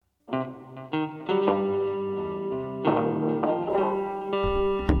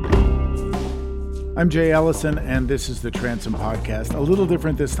I'm Jay Ellison, and this is the Transom Podcast. A little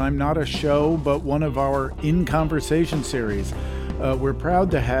different this time, not a show, but one of our In Conversation series. We're proud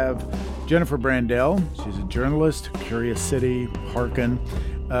to have Jennifer Brandel. She's a journalist, Curious City, Hearken,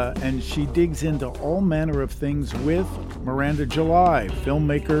 and she digs into all manner of things with Miranda July,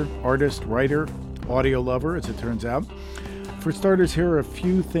 filmmaker, artist, writer, audio lover, as it turns out. For starters, here are a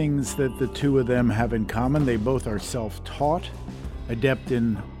few things that the two of them have in common. They both are self-taught, adept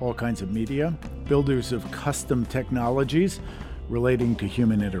in all kinds of media, builders of custom technologies relating to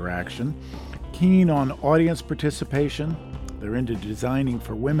human interaction, keen on audience participation. They're into designing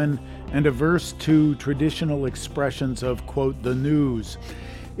for women and averse to traditional expressions of, quote, the news.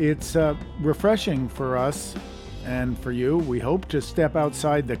 It's refreshing for us and for you, we hope, to step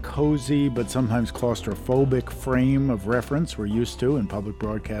outside the cozy but sometimes claustrophobic frame of reference we're used to in public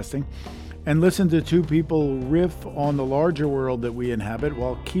broadcasting, and listen to two people riff on the larger world that we inhabit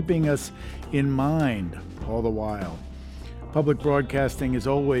while keeping us in mind all the while. Public broadcasting is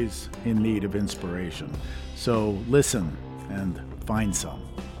always in need of inspiration, so listen and find some.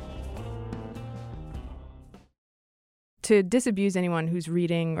 To disabuse anyone who's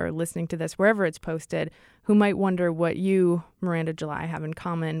reading or listening to this, wherever it's posted, who might wonder what you, Miranda July, have in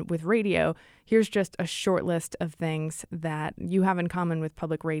common with radio, here's just a short list of things that you have in common with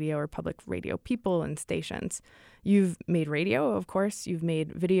public radio or public radio people and stations. You've made radio, of course. You've made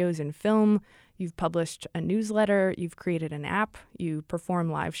videos and film. You've published a newsletter. You've created an app. You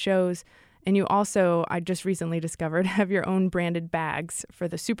perform live shows. And you also, I just recently discovered, have your own branded bags for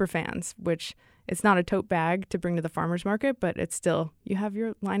the superfans, which it's not a tote bag to bring to the farmer's market, but it's still, you have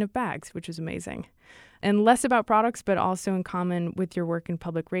your line of bags, which is amazing. And less about products, but also in common with your work in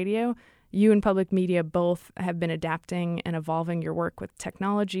public radio, you and public media both have been adapting and evolving your work with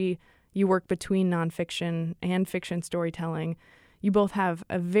technology. You work between nonfiction and fiction storytelling. You both have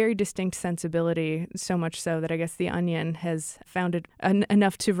a very distinct sensibility, so much so that I guess The Onion has found it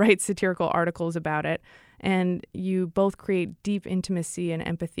enough to write satirical articles about it. And you both create deep intimacy and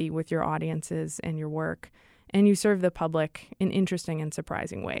empathy with your audiences and your work. And you serve the public in interesting and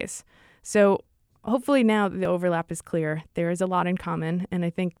surprising ways. So hopefully now the overlap is clear. There is a lot in common. And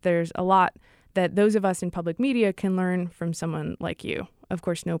I think there's a lot that those of us in public media can learn from someone like you. Of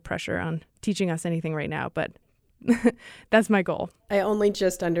course, no pressure on teaching us anything right now, but that's my goal. I only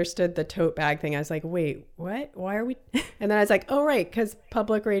just understood the tote bag thing. I was like, wait, what? Why are we? And then I was like, oh, right, because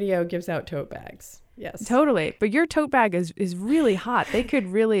public radio gives out tote bags. Yes. Totally. But your tote bag is really hot. They could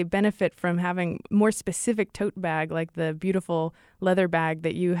really benefit from having more specific tote bag, like the beautiful leather bag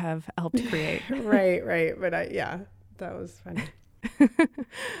that you have helped create. Right. But that was funny.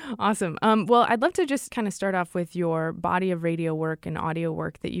 Awesome. Well, I'd love to just kind of start off with your body of radio work and audio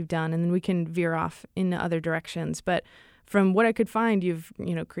work that you've done, and then we can veer off in other directions. But from what I could find, you've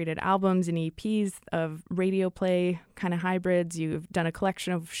created albums and EPs of radio play kind of hybrids. You've done a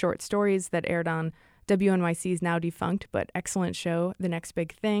collection of short stories that aired on WNYC's now defunct but excellent show, The Next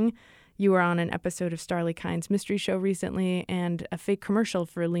Big Thing. You were on an episode of Starlee Kine's mystery show recently and a fake commercial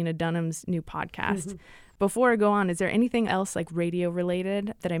for Lena Dunham's new podcast. Mm-hmm. Before I go on, is there anything else like radio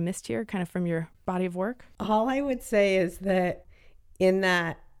related that I missed here, kind of from your body of work? All I would say is that in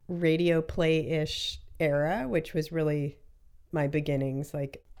that radio play-ish era, which was really my beginnings,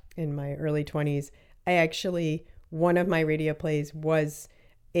 like in my early 20s, one of my radio plays was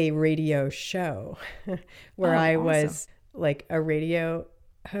a radio show where I was like a radio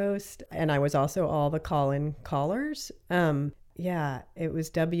host, and I was also all the call-in callers. It was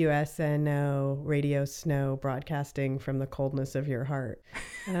WSNO Radio Snow, broadcasting from the coldness of your heart.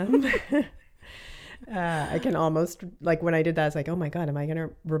 I can almost, like, when I did that, I was like, oh my God, am I going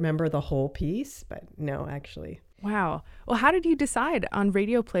to remember the whole piece? But no, actually. Wow. Well, how did you decide on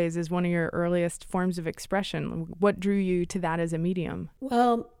radio plays as one of your earliest forms of expression? What drew you to that as a medium?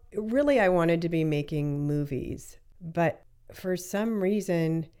 Well, really, I wanted to be making movies, but for some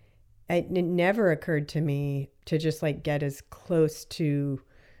reason, it never occurred to me to just like get as close to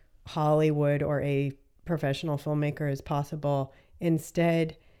Hollywood or a professional filmmaker as possible.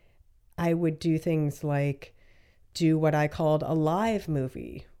 Instead, I would do things like do what I called a live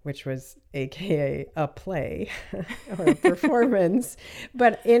movie, which was AKA a play or a performance.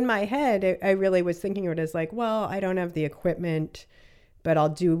 But in my head, I really was thinking of it as like, well, I don't have the equipment, but I'll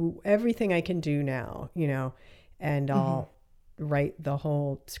do everything I can do now, and I'll write the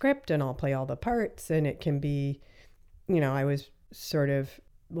whole script and I'll play all the parts, and it can be, I was sort of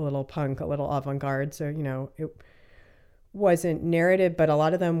a little punk, a little avant-garde. So, it wasn't narrative, but a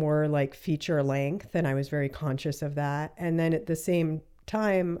lot of them were like feature length, and I was very conscious of that. And then at the same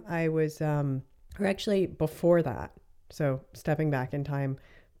time, I was, or actually before that, so stepping back in time,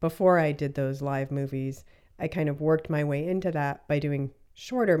 before I did those live movies, I kind of worked my way into that by doing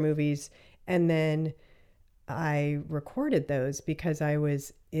shorter movies. And then I recorded those because I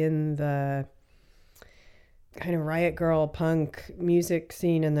was in the kind of riot girl punk music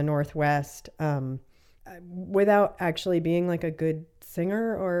scene in the Northwest, without actually being like a good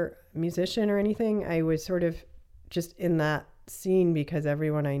singer or musician or anything. I was sort of just in that scene because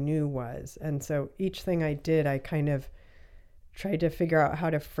everyone I knew was. And so each thing I did, I kind of tried to figure out how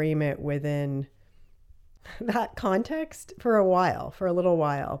to frame it within that context for a little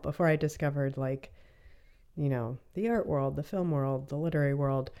while before I discovered, like, you know, the art world, the film world, the literary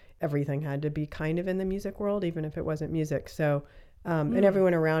world. Everything had to be kind of in the music world, even if it wasn't music. So, and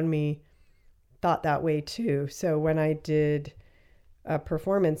everyone around me thought that way too. So when I did a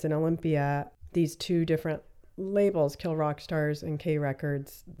performance in Olympia, these two different labels, Kill Rock Stars and K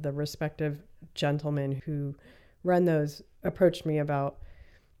Records, the respective gentlemen who run those, approached me about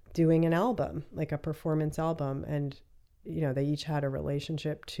doing an album, like a performance album. And, you know, they each had a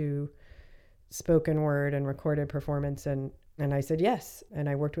relationship to spoken word and recorded performance. And I said yes. And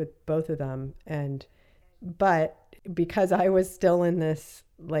I worked with both of them. But because I was still in this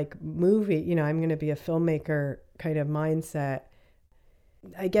like movie, you know, I'm going to be a filmmaker kind of mindset,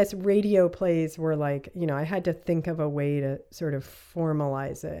 I guess radio plays were like, you know, I had to think of a way to sort of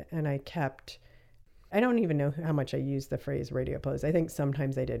formalize it. And I don't even know how much I used the phrase radio plays. I think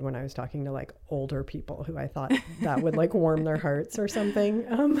sometimes I did when I was talking to like older people who I thought that would like warm their hearts or something.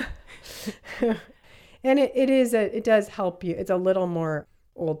 And it does help you. It's a little more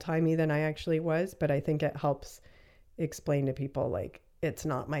old timey than I actually was, but I think it helps explain to people like, it's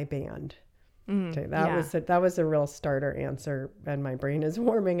not my band. Okay, that was a real starter answer, and my brain is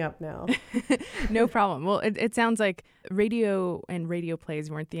warming up now. No problem. Well, it sounds like radio and radio plays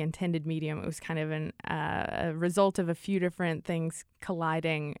weren't the intended medium. It was kind of a result of a few different things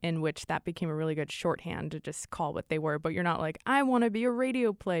colliding, in which that became a really good shorthand to just call what they were. But you're not like, I want to be a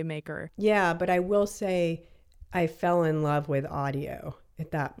radio play maker. Yeah, but I will say I fell in love with audio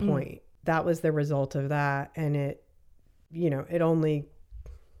at that point. That was the result of that, and it only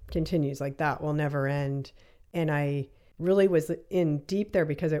continues. Like, that will never end. And I really was in deep there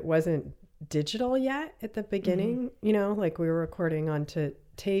because it wasn't digital yet at the beginning, you know, like we were recording onto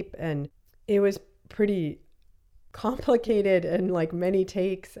tape, and it was pretty complicated and like many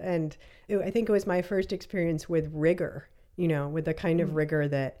takes. And I think it was my first experience with rigor, you know, with the kind of rigor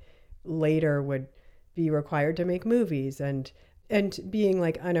that later would be required to make movies, and being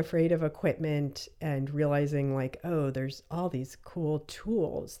like unafraid of equipment and realizing like, oh, there's all these cool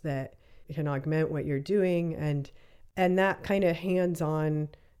tools that can augment what you're doing. And that kind of hands-on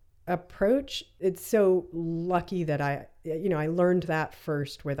approach, it's so lucky that I learned that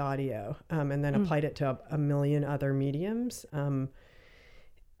first with audio, and then applied it to a million other mediums.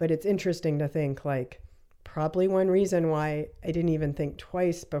 But it's interesting to think, like, probably one reason why I didn't even think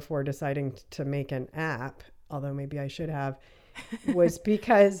twice before deciding to make an app, although maybe I should have, was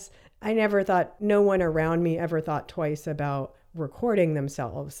because no one around me ever thought twice about recording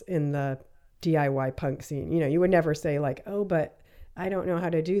themselves in the DIY punk scene. You know, you would never say like, oh, but I don't know how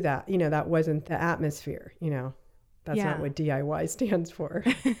to do that. You know, that wasn't the atmosphere, you know, that's not what DIY stands for.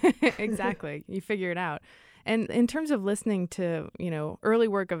 Exactly. You figure it out. And in terms of listening to, you know, early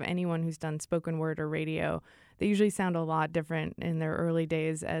work of anyone who's done spoken word or radio, they usually sound a lot different in their early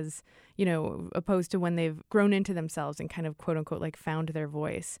days, as, you know, opposed to when they've grown into themselves and kind of quote unquote like found their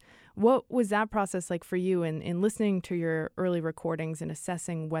voice. What was that process like for you in listening to your early recordings and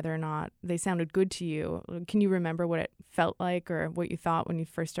assessing whether or not they sounded good to you? Can you remember what it felt like or what you thought when you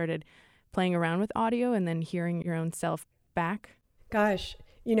first started playing around with audio and then hearing your own self back? Gosh,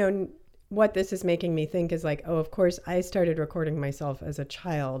 you know, what this is making me think is like, oh, of course, I started recording myself as a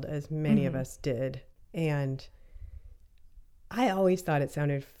child, as many of us did. And I always thought it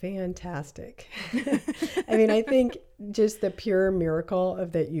sounded fantastic. I mean, I think just the pure miracle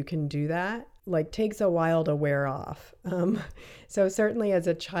of that you can do that, like, takes a while to wear off. So certainly as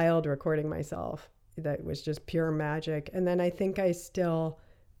a child recording myself, that was just pure magic. And then I think I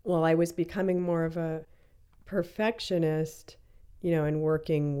was becoming more of a perfectionist, you know, and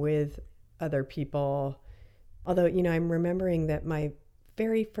working with other people. Although, you know, I'm remembering that my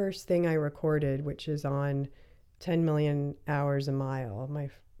very first thing I recorded, which is on 10 Million Hours a Mile, my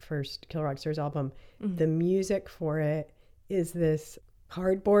first Kill Rock Stars album, the music for it is this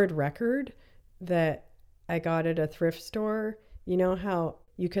cardboard record that I got at a thrift store. You know how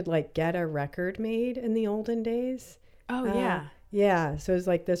you could like get a record made in the olden days? Oh, yeah. Yeah. So it's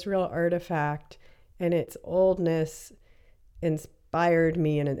like this real artifact, and its oldness inspired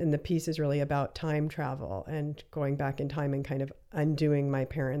me, and the piece is really about time travel and going back in time and kind of undoing my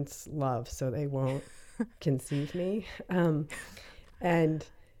parents' love so they won't conceive me. And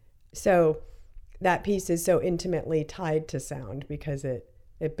so that piece is so intimately tied to sound because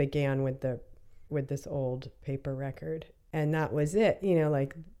it began with this old paper record. And that was it,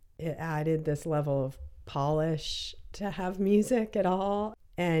 like it added this level of polish to have music at all.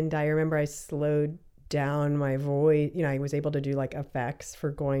 And I remember I slowed down my voice. I was able to do like effects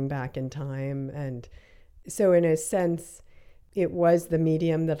for going back in time. And so in a sense, it was the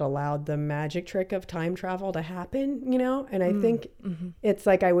medium that allowed the magic trick of time travel to happen, And I think it's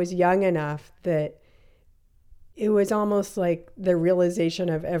like I was young enough that it was almost like the realization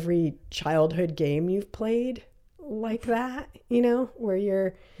of every childhood game you've played like that,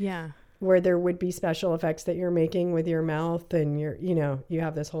 where there would be special effects that you're making with your mouth and you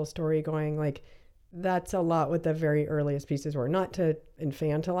have this whole story going. Like that's a lot what the very earliest pieces were. Not to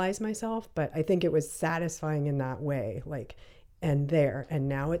infantilize myself, but I think it was satisfying in that way. Like, and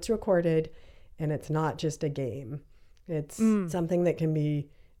now it's recorded and it's not just a game. It's something that can be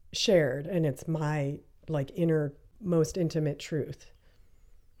shared and it's my like inner, most intimate truth.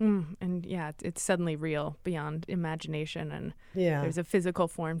 And yeah, it's suddenly real beyond imagination, and there's a physical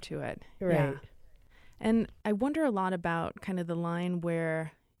form to it. Right. Yeah. And I wonder a lot about kind of the line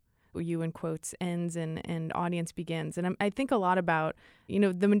where you in quotes ends and audience begins. And I think a lot about,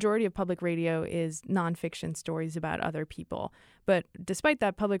 the majority of public radio is nonfiction stories about other people. But despite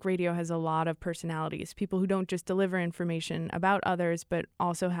that, public radio has a lot of personalities, people who don't just deliver information about others, but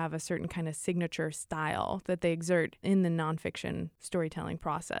also have a certain kind of signature style that they exert in the nonfiction storytelling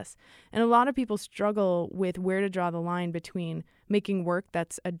process. And a lot of people struggle with where to draw the line between making work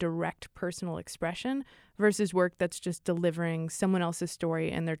that's a direct personal expression versus work that's just delivering someone else's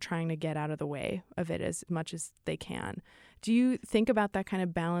story and they're trying to get out of the way of it as much as they can. Do you think about that kind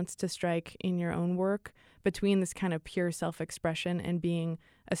of balance to strike in your own work between this kind of pure self-expression and being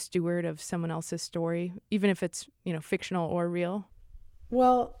a steward of someone else's story, even if it's, fictional or real?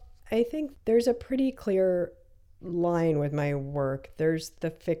 Well, I think there's a pretty clear line with my work. There's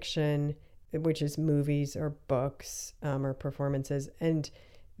the fiction, which is movies or books or performances. And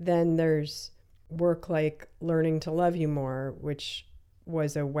then there's work like Learning to Love You More, which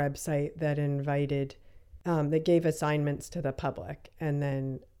was a website that invited, that gave assignments to the public and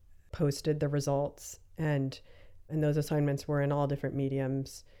then posted the results. And those assignments were in all different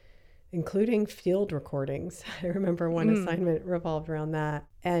mediums, including field recordings. I remember one assignment revolved around that.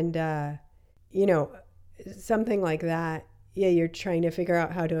 And, something like that. Yeah, you're trying to figure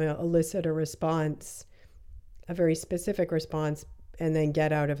out how to elicit a response, a very specific response, and then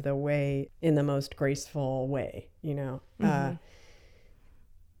get out of the way in the most graceful way,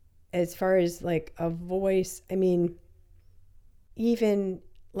 As far as like a voice, I mean, even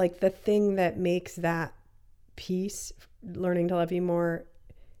like the thing that makes that piece, Learning to Love You More,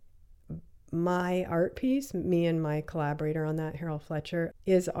 my art piece, me and my collaborator on that, Harold Fletcher,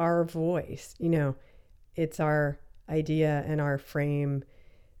 is our voice, it's our idea and our frame.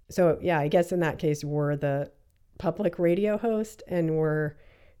 So yeah, I guess in that case, we're the public radio host and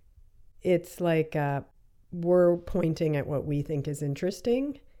it's like we're pointing at what we think is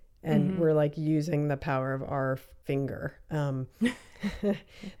interesting and we're like using the power of our finger.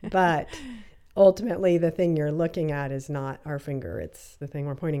 But ultimately the thing you're looking at is not our finger, it's the thing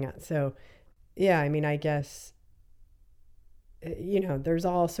we're pointing at. So yeah, I mean, I guess, there's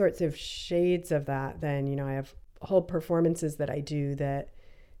all sorts of shades of that. Then, I have whole performances that I do that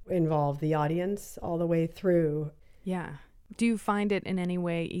involve the audience all the way through. Yeah. Do you find it in any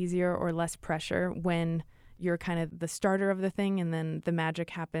way easier or less pressure when you're kind of the starter of the thing and then the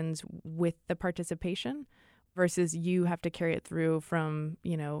magic happens with the participation versus you have to carry it through from,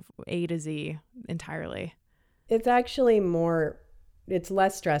 A to Z entirely? It's actually it's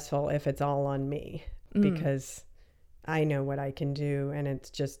less stressful if it's all on me because I know what I can do and it's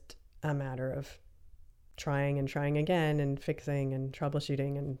just a matter of trying and trying again and fixing and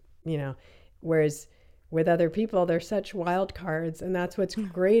troubleshooting and, whereas with other people, they're such wild cards and that's what's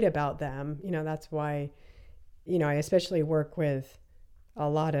great about them. That's why, I especially work with a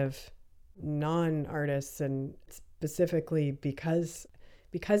lot of non-artists and specifically because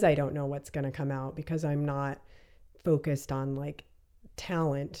I don't know what's going to come out, because I'm not focused on like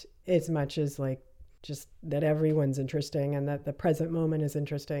talent as much as like just that everyone's interesting and that the present moment is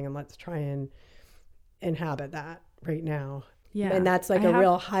interesting and let's try and inhabit that right now. Yeah. And that's like a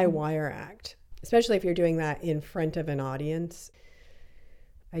real high wire act, especially if you're doing that in front of an audience.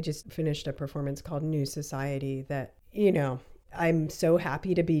 I just finished a performance called New Society that, I'm so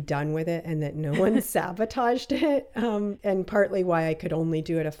happy to be done with it and that no one sabotaged it. And partly why I could only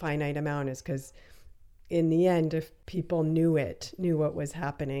do it a finite amount is because in the end, if people knew what was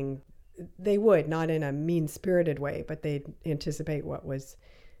happening, they would, not in a mean-spirited way, but they'd anticipate what was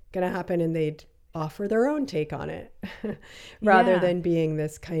going to happen and they'd offer their own take on it rather than being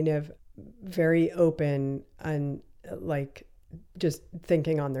this kind of very open and like just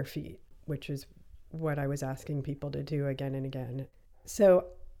thinking on their feet, which is what I was asking people to do again and again. So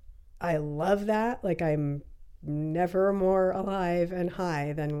I love that. Like, I'm never more alive and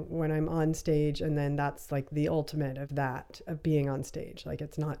high than when I'm on stage. And then that's like the ultimate of that, of being on stage. Like,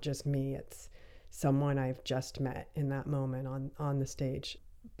 it's not just me, it's someone I've just met in that moment on the stage.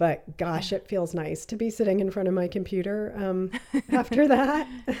 But gosh, it feels nice to be sitting in front of my computer after that.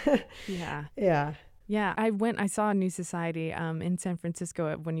 Yeah. Yeah, I saw New Society in San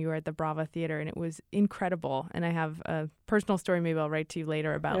Francisco when you were at the Brava Theater, and it was incredible. And I have a personal story maybe I'll write to you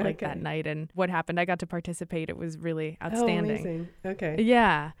later about like that night and what happened. I got to participate. It was really outstanding. Oh, amazing. Okay.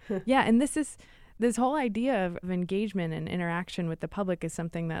 Yeah. Yeah. And this whole idea of engagement and interaction with the public is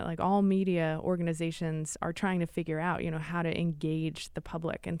something that like all media organizations are trying to figure out, how to engage the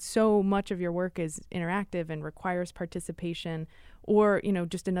public. And so much of your work is interactive and requires participation or,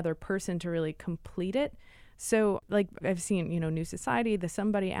 just another person to really complete it. So like I've seen, New Society, the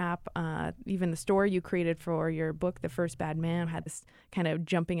Somebody app, even the story you created for your book, The First Bad Man, had this kind of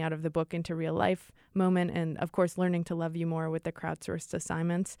jumping out of the book into real life moment. And of course, Learning to Love You More with the crowdsourced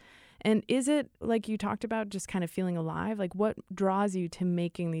assignments. And is it, like you talked about, just kind of feeling alive? Like what draws you to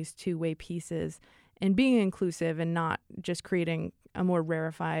making these two-way pieces and being inclusive and not just creating a more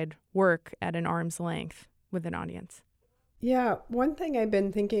rarefied work at an arm's length with an audience? Yeah, one thing I've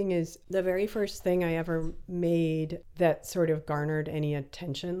been thinking is the very first thing I ever made that sort of garnered any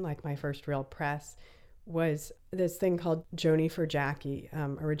attention, like my first real press, was this thing called Joni for Jackie.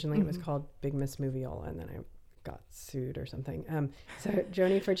 Originally it was called Big Miss Moviola, and then I got sued or something. So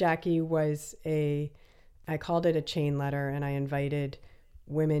Joni for Jackie was I called it a chain letter, and I invited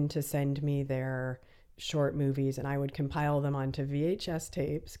women to send me their short movies, and I would compile them onto VHS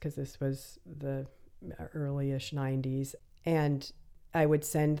tapes, because this was the early-ish 90s. And I would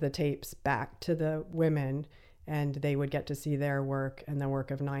send the tapes back to the women, and they would get to see their work and the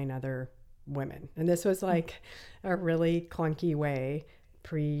work of 9 other women. And this was like a really clunky way,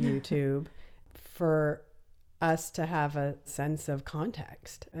 pre-YouTube, for us to have a sense of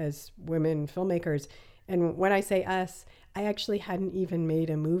context as women filmmakers. And when I say us, I actually hadn't even made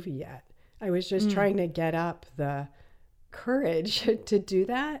a movie yet. I was just trying to get up the courage to do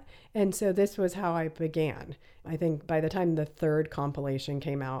that. And so this was how I began. I think by the time the 3rd compilation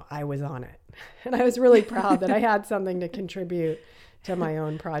came out, I was on it. And I was really proud that I had something to contribute to my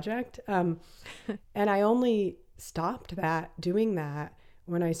own project. And I only stopped doing that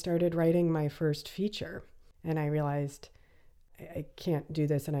when I started writing my first feature. And I realized I can't do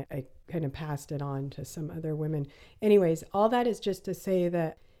this. And I kind of passed it on to some other women. Anyways, all that is just to say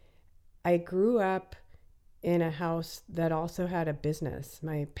that I grew up in a house that also had a business,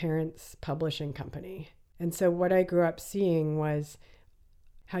 my parents' publishing company. And so what I grew up seeing was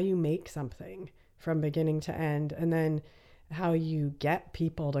how you make something from beginning to end, and then how you get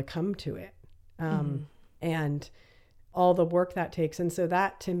people to come to it, and all the work that takes. And so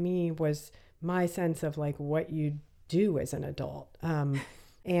that to me was my sense of like what you do as an adult.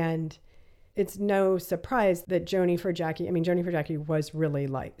 And it's no surprise that Joni for Jackie was really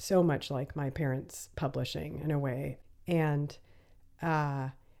like so much like my parents' publishing in a way. And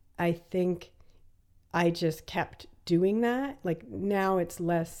I think I just kept doing that. Like now it's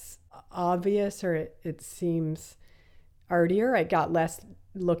less obvious, or it seems artier. I got less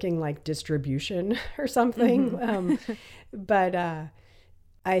looking like distribution or something. But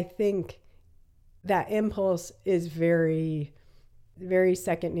I think that impulse is very, very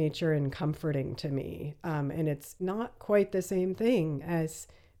second nature and comforting to me. And it's not quite the same thing as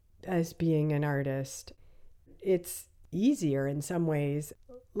being an artist. It's easier in some ways.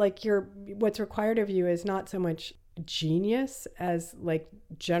 Like what's required of you is not so much genius as like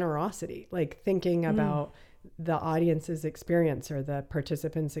generosity, like thinking about the audience's experience or the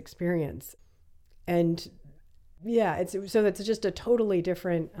participant's experience. And yeah, it's just a totally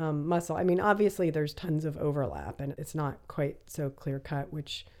different muscle. I mean, obviously there's tons of overlap and it's not quite so clear cut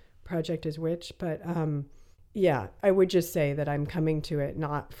which project is which, but yeah, I would just say that I'm coming to it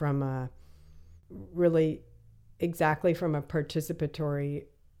not from exactly from a participatory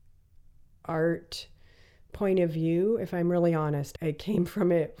art point of view. If I'm really honest, I came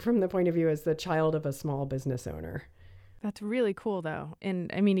from it from the point of view as the child of a small business owner. That's really cool, though.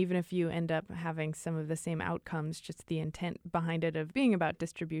 And I mean, even if you end up having some of the same outcomes, just the intent behind it of being about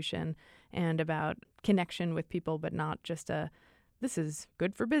distribution and about connection with people, but not just this is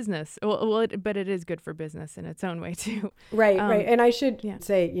good for business. But it is good for business in its own way, too. Right. And I should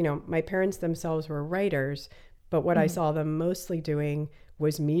say, my parents themselves were writers, but what I saw them mostly doing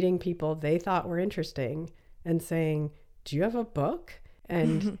was meeting people they thought were interesting and saying, do you have a book?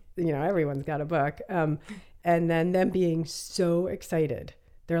 And, everyone's got a book. And then them being so excited.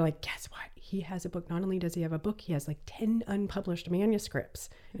 They're like, guess what? He has a book. Not only does he have a book, he has like 10 unpublished manuscripts,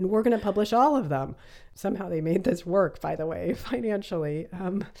 and we're going to publish all of them. Somehow they made this work, by the way, financially.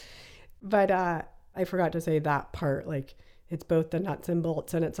 But I forgot to say that part. Like, it's both the nuts and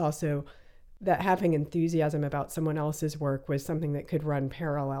bolts, and it's also that having enthusiasm about someone else's work was something that could run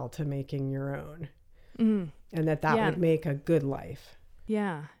parallel to making your own. And that would make a good life.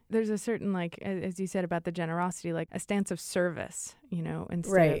 Yeah. There's a certain, like, as you said about the generosity, like a stance of service,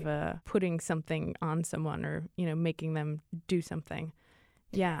 instead of putting something on someone or, making them do something.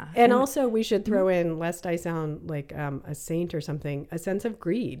 Yeah. And also we should throw in, lest I sound like a saint or something, a sense of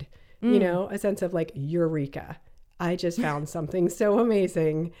greed, a sense of like, eureka. I just found something so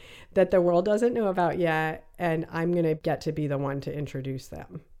amazing that the world doesn't know about yet. And I'm going to get to be the one to introduce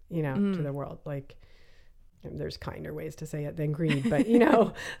them, to the world. Like, there's kinder ways to say it than greed, but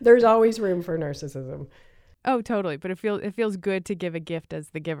there's always room for narcissism. Oh, totally. But it feels good to give a gift as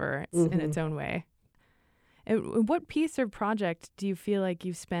the giver in its own way. What piece or project do you feel like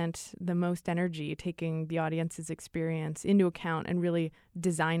you've spent the most energy taking the audience's experience into account and really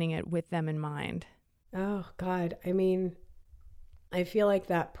designing it with them in mind? Oh, God. I mean, I feel like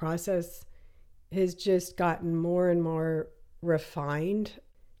that process has just gotten more and more refined.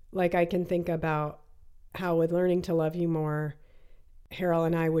 Like, I can think about how with Learning to Love You More, Harold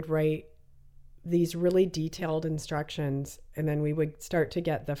and I would write these really detailed instructions, and then we would start to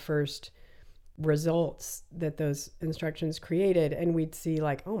get the first results that those instructions created, and we'd see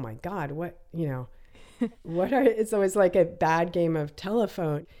like, oh my God, it's always like a bad game of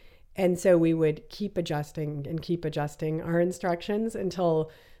telephone. And so we would keep adjusting our instructions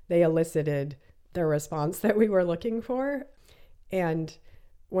until they elicited the response that we were looking for. And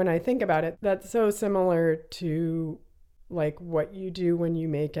when I think about it, that's so similar to like what you do when you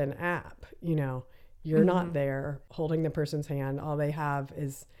make an app. You're not there holding the person's hand. All they have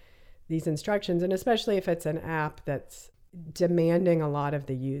is these instructions. And especially if it's an app that's demanding a lot of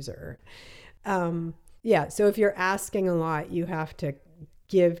the user. So if you're asking a lot, you have to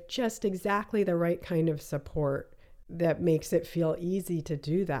give just exactly the right kind of support that makes it feel easy to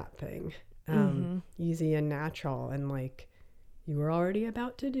do that thing. Easy and natural, and like, you were already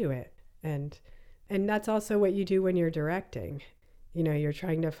about to do it. And that's also what you do when you're directing. You're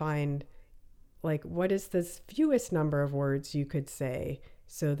trying to find like, what is the fewest number of words you could say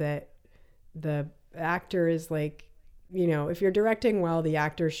so that the actor is like, if you're directing well, the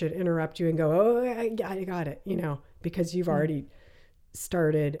actor should interrupt you and go, oh, I got it, because you've already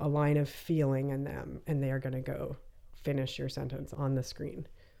started a line of feeling in them, and they are going to go finish your sentence on the screen.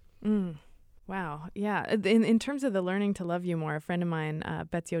 Wow. Yeah. In terms of the Learning to Love You More, a friend of mine,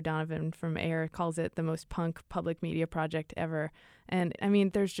 Betsy O'Donovan from AIR, calls it the most punk public media project ever. And I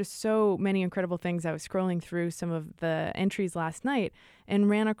mean, there's just so many incredible things. I was scrolling through some of the entries last night and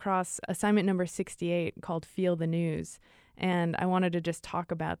ran across assignment number 68 called Feel the News. And I wanted to just talk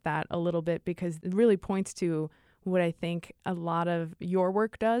about that a little bit because it really points to what I think a lot of your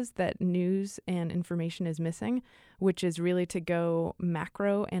work does that news and information is missing, which is really to go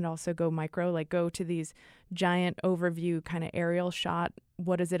macro and also go micro, like go to these giant overview kind of aerial shot,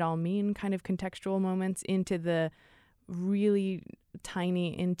 what does it all mean kind of contextual moments, into the really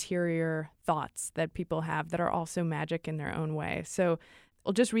tiny interior thoughts that people have that are also magic in their own way. So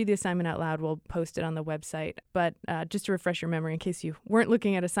I'll just read the assignment out loud. We'll post it on the website. But just to refresh your memory in case you weren't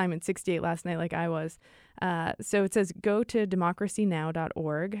looking at assignment 68 last night like I was. So it says, go to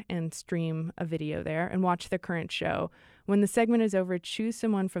democracynow.org and stream a video there and watch the current show. When the segment is over, choose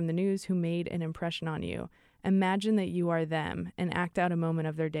someone from the news who made an impression on you. Imagine that you are them and act out a moment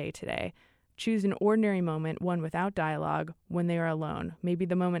of their day today. Choose an ordinary moment, one without dialogue, when they are alone. Maybe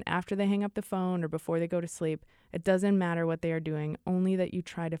the moment after they hang up the phone or before they go to sleep. It doesn't matter what they are doing, only that you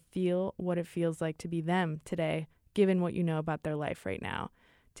try to feel what it feels like to be them today, given what you know about their life right now.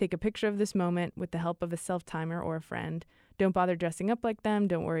 Take a picture of this moment with the help of a self-timer or a friend. Don't bother dressing up like them.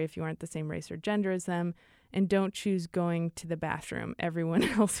 Don't worry if you aren't the same race or gender as them. And don't choose going to the bathroom. Everyone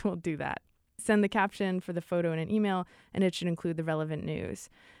else will do that. Send the caption for the photo in an email, and it should include the relevant news.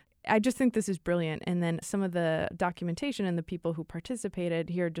 I just think this is brilliant. And then some of the documentation and the people who participated,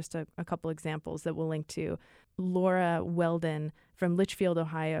 here are just a couple examples that we'll link to. Laura Weldon from Litchfield,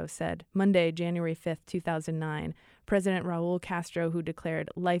 Ohio said, Monday, January 5th, 2009, President Raul Castro, who declared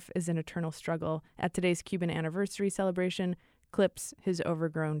life is an eternal struggle at today's Cuban anniversary celebration, clips his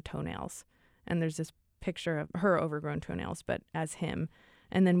overgrown toenails. And there's this picture of her overgrown toenails, but as him.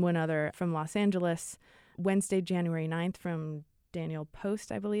 And then one other from Los Angeles, Wednesday, January 9th, from Daniel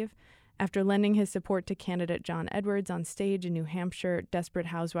Post, I believe. After lending his support to candidate John Edwards on stage in New Hampshire, Desperate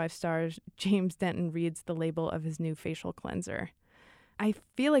Housewives stars James Denton reads the label of his new facial cleanser. I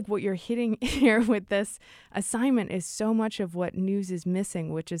feel like what you're hitting here with this assignment is so much of what news is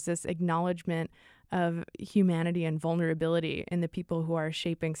missing, which is this acknowledgement of humanity and vulnerability in the people who are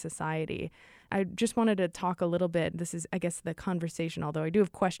shaping society. I just wanted to talk a little bit. This is, I guess, the conversation, although I do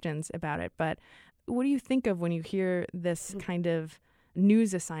have questions about it. But what do you think of when you hear this kind of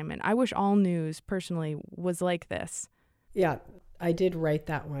news assignment? I wish all news, personally, was like this. Yeah, I did write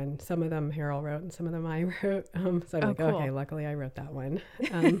that one. Some of them Harold wrote and some of them I wrote. So I'm cool. Okay, luckily I wrote that one.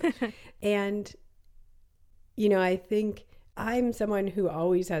 And, I think I'm someone who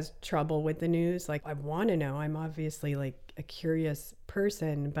always has trouble with the news. Like, I want to know. I'm obviously like a curious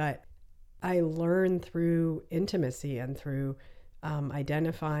person, but I learn through intimacy and through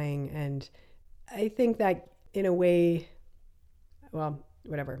identifying. And I think that in a way, well,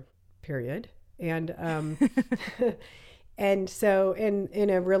 whatever, period. And and so in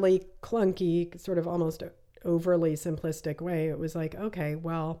a really clunky, sort of almost overly simplistic way, it was like, okay,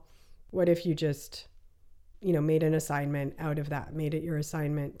 well, what if you just, made an assignment out of that, made it your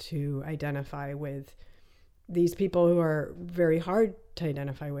assignment to identify with these people who are very hard to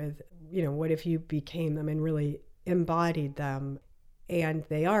identify with? What if you became them and really embodied them? And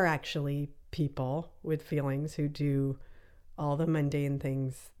they are actually people with feelings who do all the mundane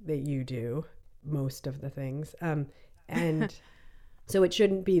things that you do, most of the things. And so it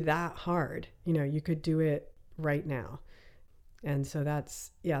shouldn't be that hard. You could do it right now. And so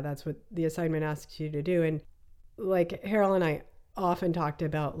that's what the assignment asks you to do. And like Harold and I often talked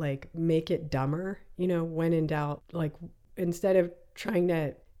about, like, make it dumber, when in doubt, like, instead of trying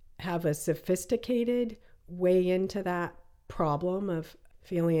to have a sophisticated way into that problem of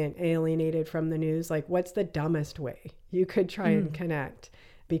feeling alienated from the news, like, what's the dumbest way you could try and connect?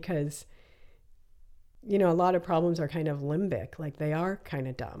 Because a lot of problems are kind of limbic, like they are kind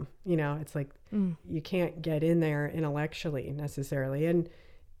of dumb. It's like you can't get in there intellectually necessarily. And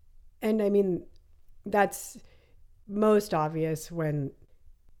I mean, that's most obvious when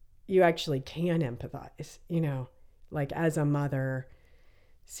you actually can empathize, like as a mother,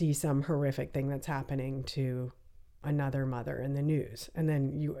 see some horrific thing that's happening to another mother in the news, and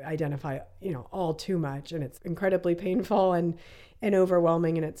then you identify, all too much, and it's incredibly painful and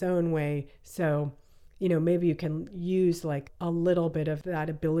overwhelming in its own way. So, maybe you can use like a little bit of that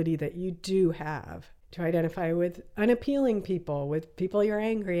ability that you do have to identify with unappealing people, with people you're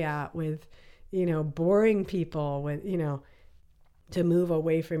angry at, with, boring people, with, to move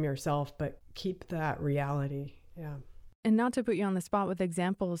away from yourself, but keep that reality. Yeah. And not to put you on the spot with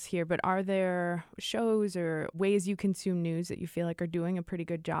examples here, but are there shows or ways you consume news that you feel like are doing a pretty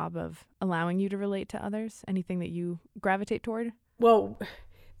good job of allowing you to relate to others? Anything that you gravitate toward? Well,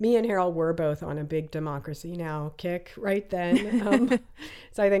 me and Harold were both on a big Democracy Now! Kick right then.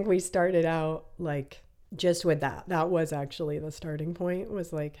 So I think we started out like just with that. That was actually the starting point,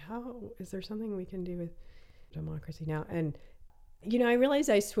 was like, how is there something we can do with Democracy Now! And, I realize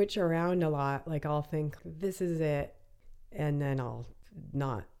I switch around a lot. Like, I'll think this is it, and then I'll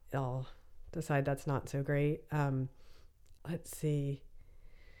decide that's not so great. Let's see.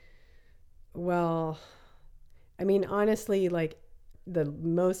 Well, I mean, honestly, like, the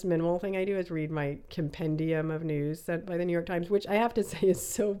most minimal thing I do is read my compendium of news sent by the New York Times, which I have to say is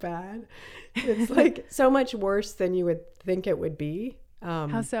so bad. It's like so much worse than you would think it would be.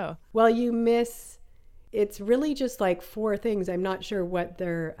 How so? Well, it's really just like 4 things. I'm not sure what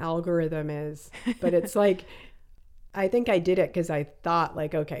their algorithm is, but it's like, I think I did it because I thought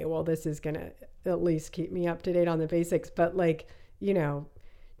like, okay, well, this is going to at least keep me up to date on the basics. But like,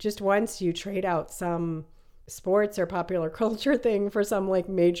 just once you trade out some sports or popular culture thing for some like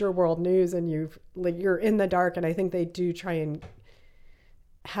major world news, and you're in the dark. And I think they do try and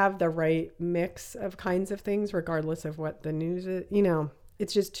have the right mix of kinds of things, regardless of what the news is.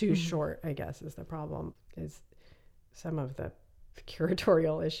 It's just too short, I guess, is the problem, is some of the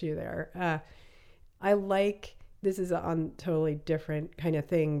curatorial issue there. I like, this is a totally different kind of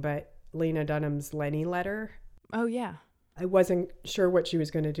thing, but Lena Dunham's Lenny letter. Oh, yeah. I wasn't sure what she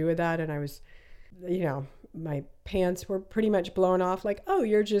was going to do with that. And I was, my pants were pretty much blown off, like, oh,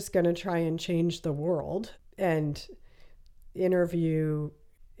 you're just going to try and change the world and interview,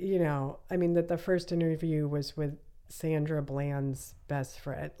 that the first interview was with Sandra Bland's best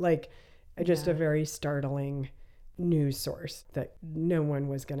friend, like just a very startling news source that no one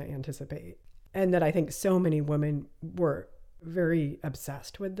was going to anticipate. And that I think so many women were very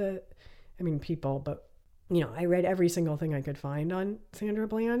obsessed with people, but I read every single thing I could find on Sandra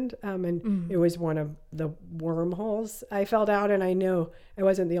Bland. It was one of the wormholes I fell down, and I know I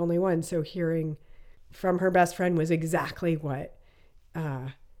wasn't the only one. So hearing from her best friend was exactly what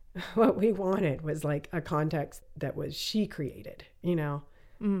we wanted, was like a context that was she created,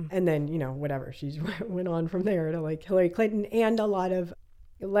 and then, whatever, she went on from there to like Hillary Clinton and a lot of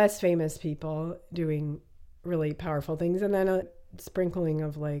less famous people doing really powerful things. And then a sprinkling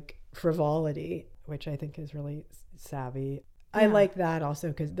of like frivolity, which I think is really savvy. Yeah. I like that also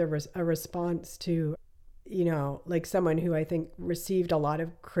because there was a response to, like someone who I think received a lot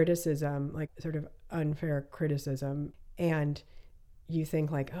of criticism, like sort of unfair criticism. And you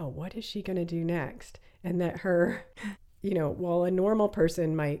think like, oh, what is she going to do next? And that her, while a normal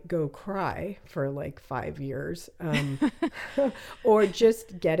person might go cry for like 5 years or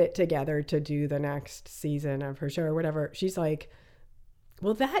just get it together to do the next season of her show or whatever, she's like,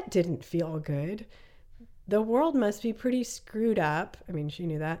 well, that didn't feel good. The world must be pretty screwed up. I mean, she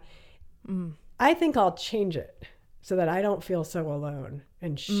knew that. I think I'll change it so that I don't feel so alone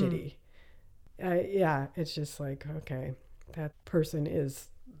and shitty. It's just like, okay, that person is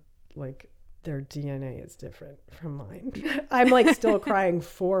like, their DNA is different from mine. I'm like still crying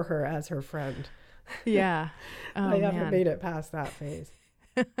for her as her friend. Yeah. I haven't made it past that phase.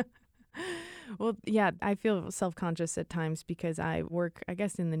 Well, yeah, I feel self-conscious at times because I work, I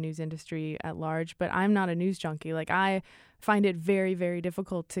guess, in the news industry at large, but I'm not a news junkie. Like, I find it very, very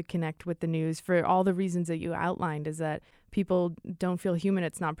difficult to connect with the news for all the reasons that you outlined, is that people don't feel human.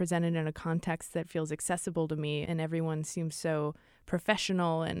 It's not presented in a context that feels accessible to me, and everyone seems so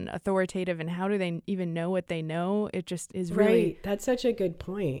professional and authoritative, and how do they even know what they know? It just is really... Right. That's such a good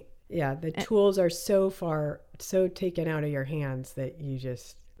point. Yeah, the tools are so taken out of your hands that you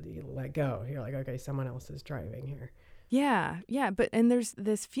let go. You're like, okay, someone else is driving here. Yeah. And there's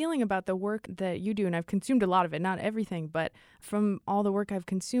this feeling about the work that you do, and I've consumed a lot of it, not everything, but from all the work I've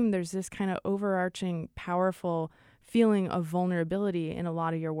consumed, there's this kind of overarching, powerful feeling of vulnerability in a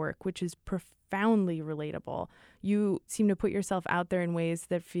lot of your work, which is profoundly relatable. You seem to put yourself out there in ways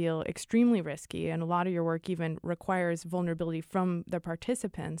that feel extremely risky, and a lot of your work even requires vulnerability from the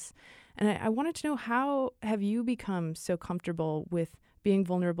participants. And I wanted to know, how have you become so comfortable with being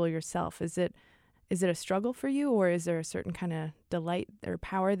vulnerable yourself? Is it a struggle for you, or is there a certain kind of delight or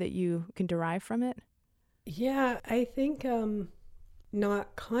power that you can derive from it? Yeah, I think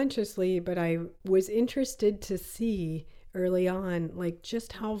not consciously, but I was interested to see early on, like,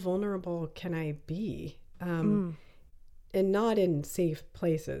 just how vulnerable can I be? And not in safe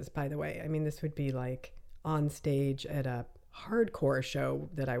places, by the way. I mean, this would be like on stage at a hardcore show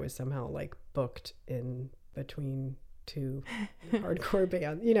that I was somehow like booked in between two hardcore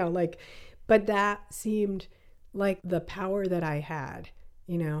bands, but that seemed like the power that I had,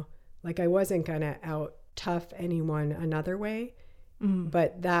 like I wasn't going to out tough anyone another way,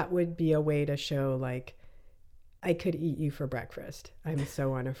 but that would be a way to show like, I could eat you for breakfast. I'm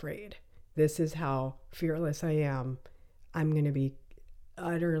so unafraid. This is how fearless I am. I'm going to be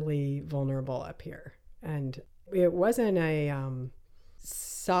utterly vulnerable up here. And it wasn't a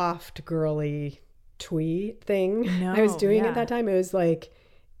soft, girly twee thing I was doing at that time. It was like,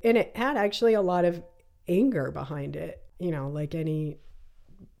 and it had actually a lot of anger behind it, like any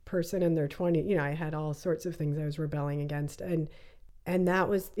person in their 20s, I had all sorts of things I was rebelling against. And that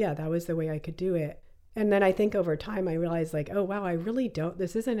was the way I could do it. And then I think over time I realized like, oh, wow, I really don't,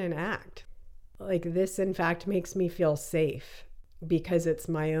 this isn't an act. Like this, in fact, makes me feel safe because it's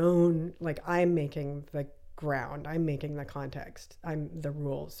my own, like I'm making the ground, I'm making the context, I'm the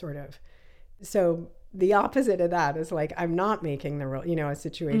rules sort of. So the opposite of that is like, I'm not making the rule, a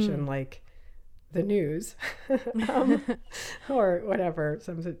situation like the news or whatever,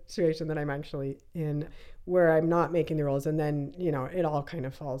 some situation that I'm actually in where I'm not making the rules. And then, it all kind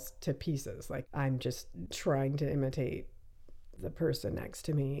of falls to pieces. Like I'm just trying to imitate the person next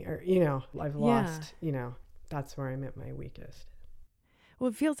to me or, I've lost, that's where I'm at my weakest. Well,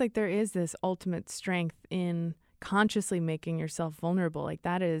 it feels like there is this ultimate strength in consciously making yourself vulnerable. Like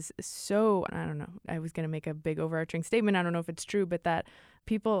that is so, I don't know, I was going to make a big overarching statement. I don't know if it's true, but that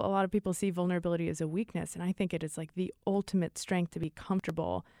a lot of people see vulnerability as a weakness. And I think it is like the ultimate strength to be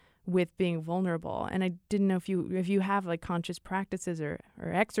comfortable with being vulnerable. And I didn't know if you have like conscious practices or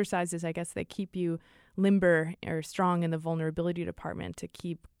exercises, I guess, that keep you limber or strong in the vulnerability department to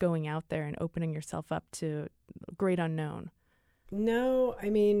keep going out there and opening yourself up to great unknown? No, I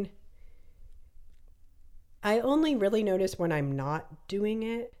mean, I only really notice when I'm not doing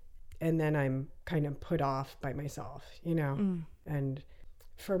it, and then I'm kind of put off by myself, And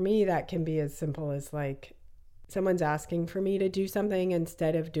for me, that can be as simple as like someone's asking for me to do something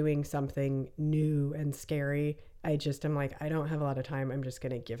instead of doing something new and scary. I just am like, I don't have a lot of time. I'm just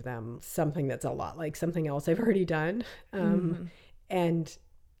going to give them something that's a lot like something else I've already done. And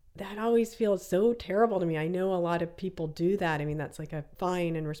that always feels so terrible to me. I know a lot of people do that. I mean, that's like a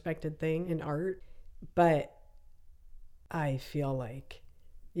fine and respected thing in art. But I feel like,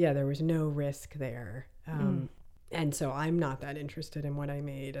 yeah, there was no risk there. And so I'm not that interested in what I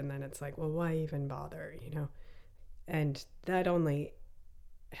made. And then it's like, well, why even bother, And that only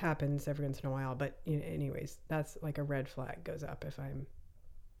happens every once in a while. But anyways, that's like a red flag goes up if I'm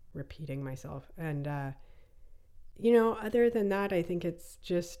repeating myself. And, other than that, I think it's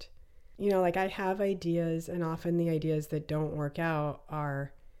just, like I have ideas, and often the ideas that don't work out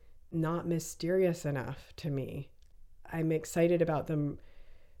are not mysterious enough to me. I'm excited about them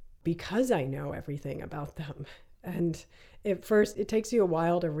because I know everything about them. And at first, it takes you a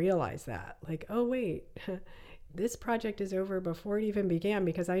while to realize that. Like, oh, wait, this project is over before it even began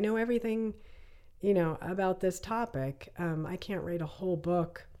because I know everything, about this topic. I can't write a whole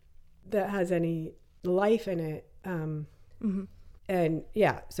book that has any life in it. And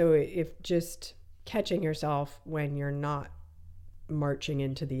yeah, so if just catching yourself when you're not marching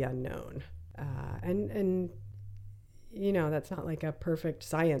into the unknown, and that's not like a perfect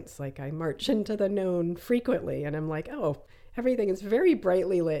science. Like I march into the known frequently and I'm like, oh, everything is very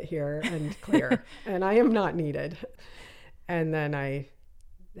brightly lit here and clear and I am not needed. And then I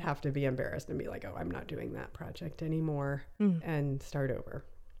have to be embarrassed and be like, oh, I'm not doing that project anymore and start over.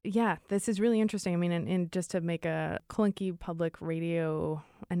 Yeah, this is really interesting. I mean, and just to make a clunky public radio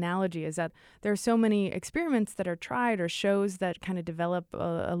analogy is that there are so many experiments that are tried or shows that kind of develop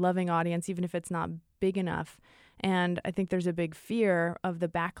a loving audience, even if it's not big enough. And I think there's a big fear of the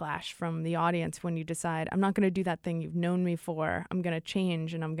backlash from the audience when you decide, I'm not going to do that thing you've known me for. I'm going to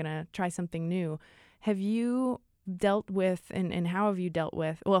change and I'm going to try something new. Have you dealt with, and how have you dealt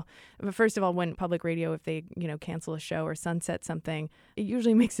with, well, first of all, when public radio, if they, cancel a show or sunset something, it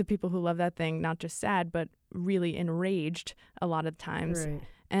usually makes the people who love that thing not just sad, but really enraged a lot of times. Right.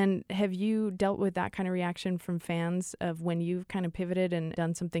 And have you dealt with that kind of reaction from fans of when you've kind of pivoted and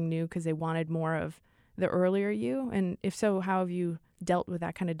done something new because they wanted more of the earlier you? And if so, how have you dealt with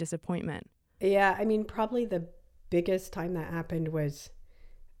that kind of disappointment? Yeah, I mean, probably the biggest time that happened was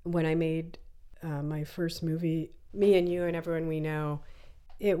when I made my first movie, Me and You and Everyone We Know.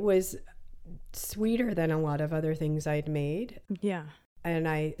 It was sweeter than a lot of other things I'd made. Yeah. And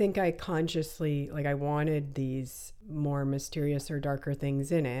I think I consciously, I wanted these more mysterious or darker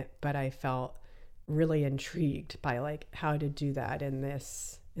things in it, but I felt really intrigued by how to do that in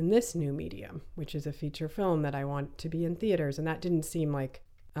this new medium, which is a feature film that I want to be in theaters. And that didn't seem like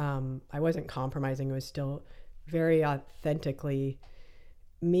I wasn't compromising. It was still very authentically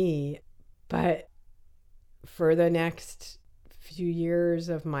me. But for the next few years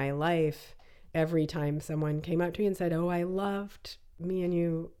of my life, every time someone came up to me and said, oh, I loved Me and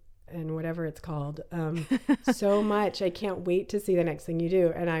You and whatever it's called so much. I can't wait to see the next thing you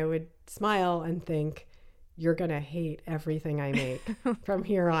do. And I would smile and think, you're going to hate everything I make from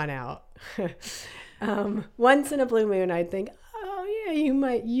here on out. Once in a blue moon, I'd think, oh, yeah,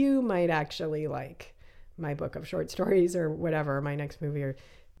 you might actually like my book of short stories or whatever, my next movie.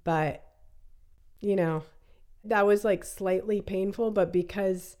 But that was slightly painful, but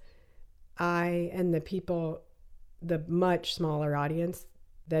because I and the people, the much smaller audience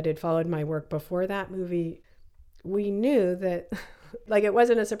that had followed my work before that movie, we knew that it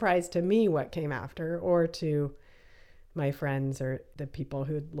wasn't a surprise to me what came after, or to my friends or the people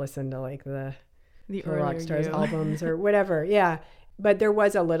who'd listened to the Rockstars albums or whatever. Yeah. But there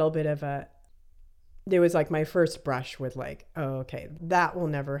was a little bit of there was my first brush with oh, okay, that will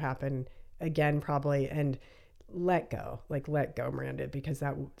never happen again, probably. And let go, Miranda, because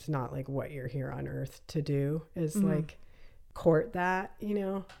that's not what you're here on earth to do, is court that,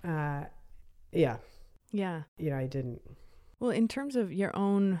 yeah. Yeah. I didn't. Well, in terms of your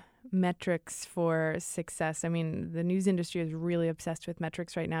own metrics for success, I mean, the news industry is really obsessed with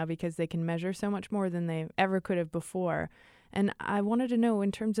metrics right now because they can measure so much more than they ever could have before. And I wanted to know,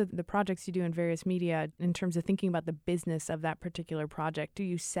 in terms of the projects you do in various media, in terms of thinking about the business of that particular project, do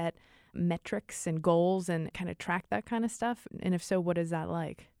you set metrics and goals and kind of track that kind of stuff? And if so, what is that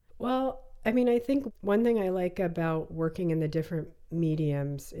like? Well, I mean, I think one thing I like about working in the different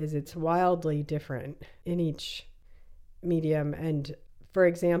mediums is it's wildly different in each medium. And for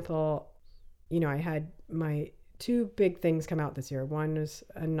example, I had my two big things come out this year. One was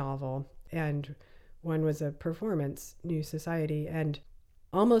a novel and one was a performance, New Society. And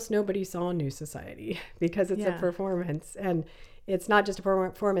almost nobody saw New Society because it's a performance. And it's not just a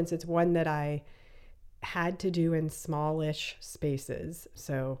performance, it's one that I had to do in smallish spaces.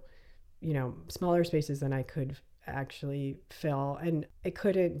 So, smaller spaces than I could actually fill. And I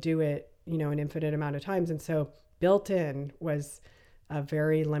couldn't do it, an infinite amount of times. And so built in was a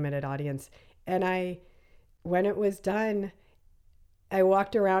very limited audience. And when it was done, I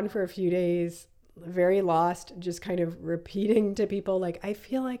walked around for a few days, very lost, just kind of repeating to people, like, I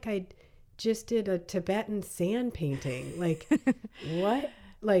feel like I just did a Tibetan sand painting. Like, what?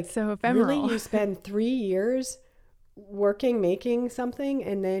 Like, so ephemeral. Really, you spend 3 years making something,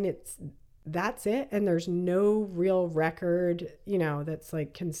 and then that's it. And there's no real record, that's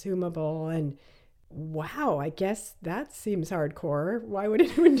like consumable. And wow, I guess that seems hardcore. Why would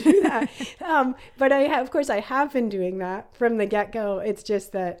anyone do that? But of course, I have been doing that from the get-go. It's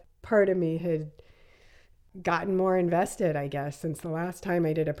just that part of me had gotten more invested, I guess, since the last time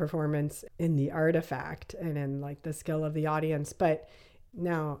I did a performance in the artifact and in like the skill of the audience. But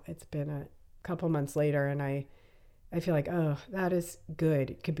now it's been a couple months later, and I feel like, oh, that is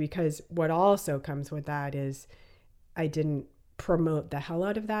good, because what also comes with that is I didn't promote the hell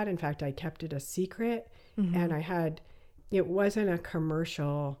out of that. In fact, I kept it a secret, and it wasn't a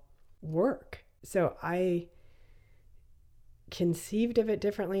commercial work. So I conceived of it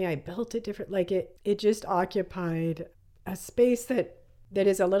differently. I built it different. Like it just occupied a space that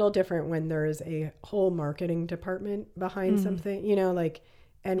is a little different when there is a whole marketing department behind something,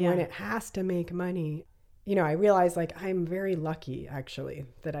 when it has to make money, I realized like I'm very lucky actually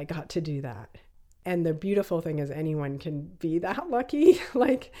that I got to do that. And the beautiful thing is anyone can be that lucky,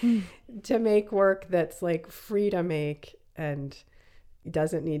 like to make work that's like free to make and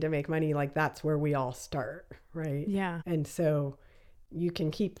doesn't need to make money. Like that's where we all start, right? Yeah. And so you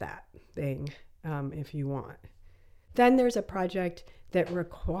can keep that thing if you want. Then there's a project that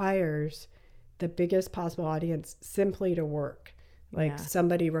requires the biggest possible audience simply to work. Like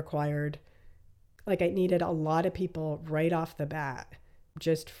somebody required, like I needed a lot of people right off the bat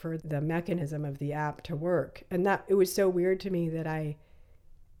just for the mechanism of the app to work. And that it was so weird to me that I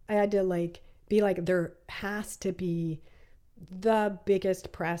had to like be like, there has to be the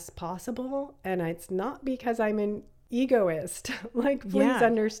biggest press possible. And it's not because I'm an egoist. Like, please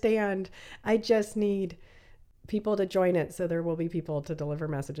understand, I just need people to join it so there will be people to deliver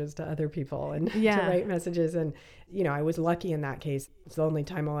messages to other people and to write messages. And I was lucky in that case. It's the only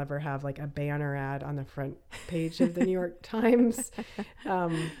time I'll ever have like a banner ad on the front page of the New York Times.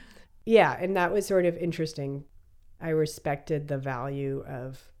 And that was sort of interesting. I respected the value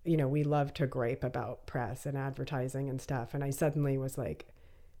of, we love to gripe about press and advertising and stuff, and I suddenly was like,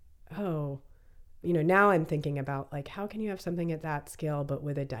 oh, now I'm thinking about like, how can you have something at that scale but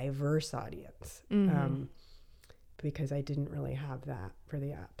with a diverse audience? Because I didn't really have that for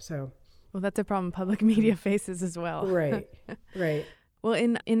the app. So, well, that's a problem public media faces as well. Right. Well,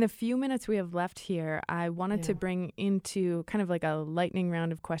 in the few minutes we have left here, I wanted to bring into kind of like a lightning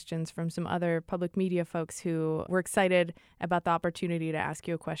round of questions from some other public media folks who were excited about the opportunity to ask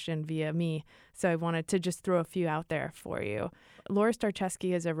you a question via me. So I wanted to just throw a few out there for you. Laura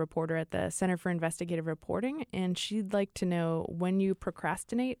Starcheski is a reporter at the Center for Investigative Reporting, and she'd like to know, when you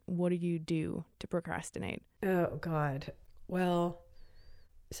procrastinate, what do you do to procrastinate? Oh, God. Well,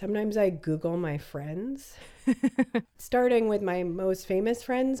 sometimes I Google my friends, starting with my most famous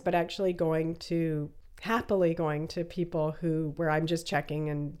friends, but actually happily going to people where I'm just checking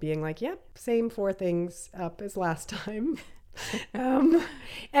and being like, yep, same 4 things up as last time.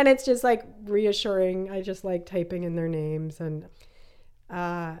 And it's just like reassuring. I just like typing in their names. And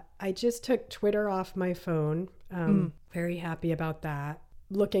I just took Twitter off my phone. Very happy about that.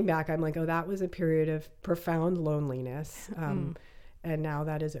 Looking back, I'm like, oh, that was a period of profound loneliness. And now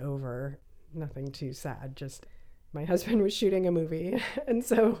that is over. Nothing too sad. Just my husband was shooting a movie. And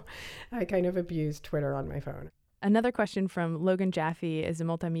so I kind of abused Twitter on my phone. Another question from Logan Jaffe is a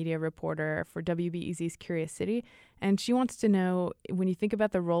multimedia reporter for WBEZ's Curious City. And she wants to know, when you think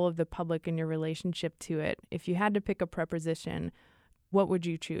about the role of the public and your relationship to it, if you had to pick a preposition, what would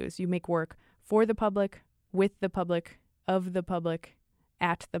you choose? You make work for the public, with the public, of the public,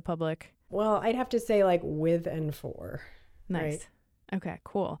 at the public. Well, I'd have to say like with and for. Nice. Right? Okay,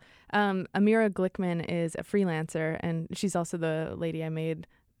 cool. Amira Glickman is a freelancer, and she's also the lady I made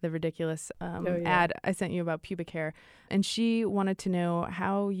the ridiculous ad I sent you about pubic hair. And she wanted to know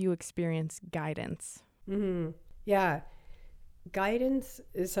how you experience guidance. Mm-hmm. Yeah. Guidance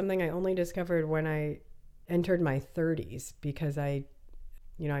is something I only discovered when I entered my 30s because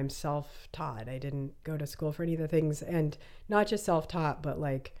I'm self-taught. I didn't go to school for any of the things, and not just self-taught, but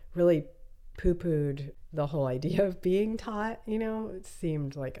like really poo-pooed the whole idea of being taught. It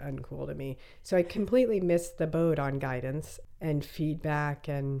seemed like uncool to me. So I completely missed the boat on guidance and feedback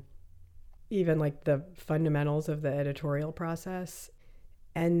and even like the fundamentals of the editorial process.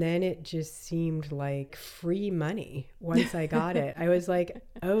 And then it just seemed like free money once I got it. I was like,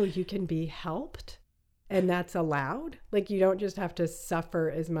 oh, you can be helped? And that's allowed? Like, you don't just have to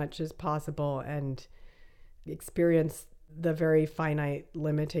suffer as much as possible and experience the very finite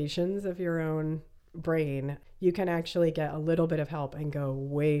limitations of your own brain. You can actually get a little bit of help and go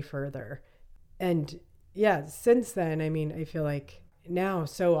way further. And yeah, since then, I feel like now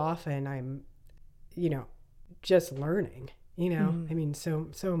so often I'm, just learning,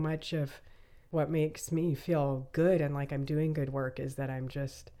 so much of what makes me feel good and like I'm doing good work is that I'm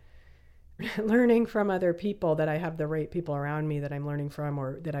just learning from other people, that I have the right people around me that I'm learning from,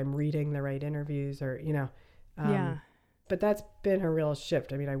 or that I'm reading the right interviews, or, yeah. But that's been a real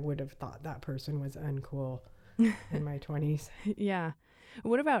shift. I would have thought that person was uncool in my 20s. Yeah.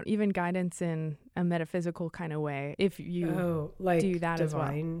 What about even guidance in a metaphysical kind of way, if you do that divine as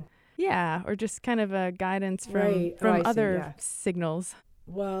well? Yeah, or just kind of a guidance from other signals.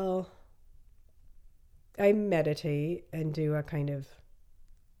 Well, I meditate and do a kind of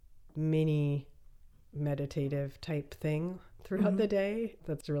mini meditative type thing throughout the day.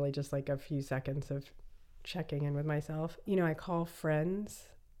 That's really just like a few seconds of checking in with myself. I call friends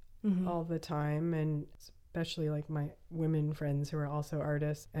all the time, and especially like my women friends who are also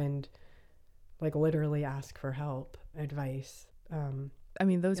artists, and like literally ask for help, advice.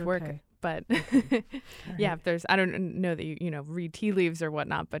 Those work, but yeah, if there's, I don't know that you read tea leaves or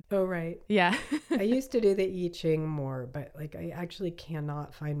whatnot, but oh, right. Yeah. I used to do the I Ching more, but like I actually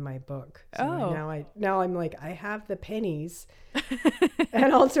cannot find my book. So now I'm like, I have the pennies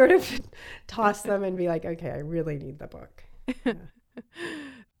and I'll sort of toss them and be like, okay, I really need the book.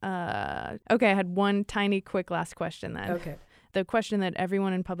 Yeah. Okay. I had one tiny quick last question then. Okay. The question that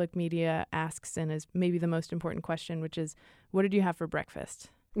everyone in public media asks, and is maybe the most important question, which is, what did you have for breakfast?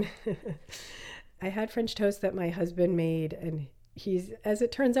 I had French toast that my husband made, and he's, as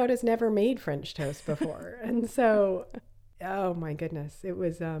it turns out, has never made French toast before. And so, oh my goodness, it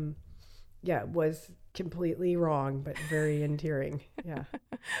was, it was completely wrong, but very endearing. Yeah.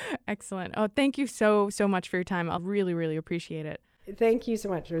 Excellent. Oh, thank you so much for your time. I'll really, really appreciate it. Thank you so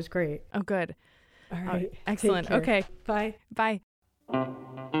much. It was great. Oh, good. All right. Excellent. Okay. Bye. Bye.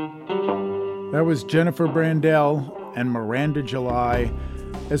 That was Jennifer Brandel and Miranda July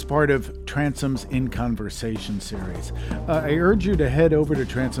as part of Transom's In Conversation series. I urge you to head over to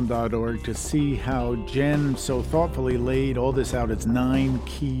transom.org to see how Jen so thoughtfully laid all this out as 9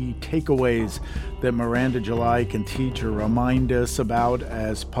 key takeaways that Miranda July can teach or remind us about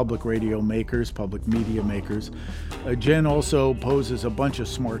as public radio makers, public media makers. Jen also poses a bunch of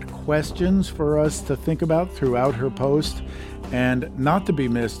smart questions for us to think about throughout her post. And not to be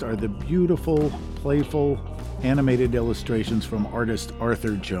missed are the beautiful, playful, animated illustrations from artist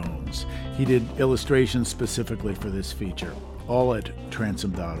Arthur Jones. He did illustrations specifically for this feature, all at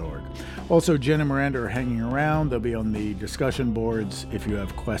transom.org. Also, Jen and Miranda are hanging around. They'll be on the discussion boards if you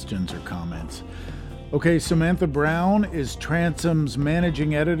have questions or comments. Okay, Samantha Brown is Transom's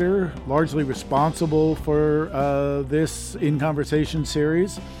managing editor, largely responsible for this In Conversation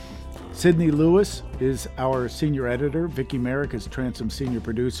series. Sydney Lewis is our senior editor. Vicki Merrick is Transom's senior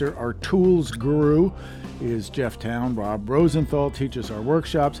producer. Our tools guru is Jeff Town. Rob Rosenthal teaches our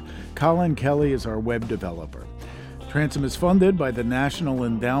workshops. Colin Kelly is our web developer. Transom is funded by the National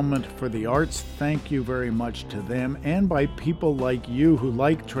Endowment for the Arts. Thank you very much to them, and by people like you who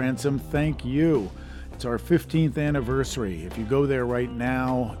like Transom. Thank you. It's our 15th anniversary. If you go there right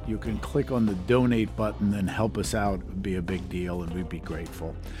now, you can click on the donate button and help us out. It would be a big deal, and we'd be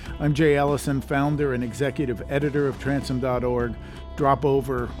grateful. I'm Jay Ellison, founder and executive editor of Transom.org. Drop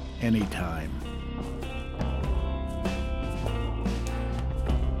over anytime.